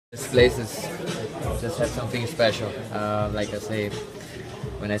This place is just had something special. Like I say,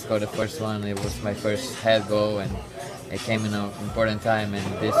 when I scored the first one, it was my first head goal, and it came in an important time. And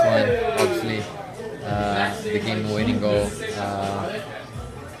this one, obviously, the game-winning goal,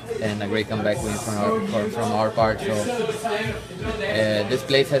 and a great comeback win from our part. So this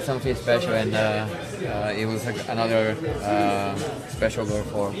place had something special, and it was another special goal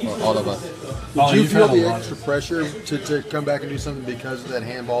for all of us. Did you feel the extra pressure to come back and do something because of that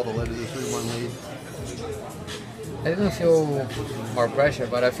handball that led to the 3-1 lead? I didn't feel more pressure,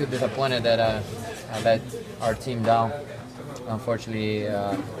 but I feel disappointed that I let our team down. Unfortunately,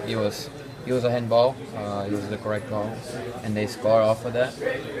 it was a handball. It was the correct call, and they score off of that.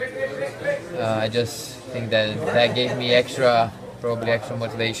 I just think that gave me probably extra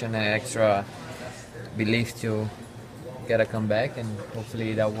motivation and extra belief to get a comeback, and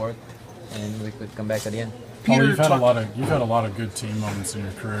hopefully that worked, and we could come back at the end. Paulo, you've had a lot of good team moments in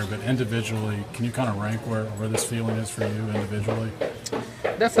your career, but individually, can you kind of rank where this feeling is for you individually?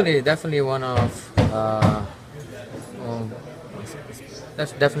 Definitely one of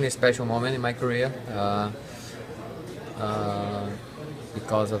that's definitely a special moment in my career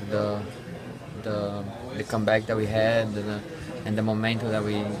because of the comeback that we had and the momentum that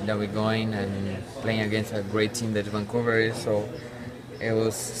we're going and playing against a great team that Vancouver is. So it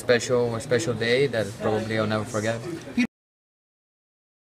was a special day that probably I'll never forget.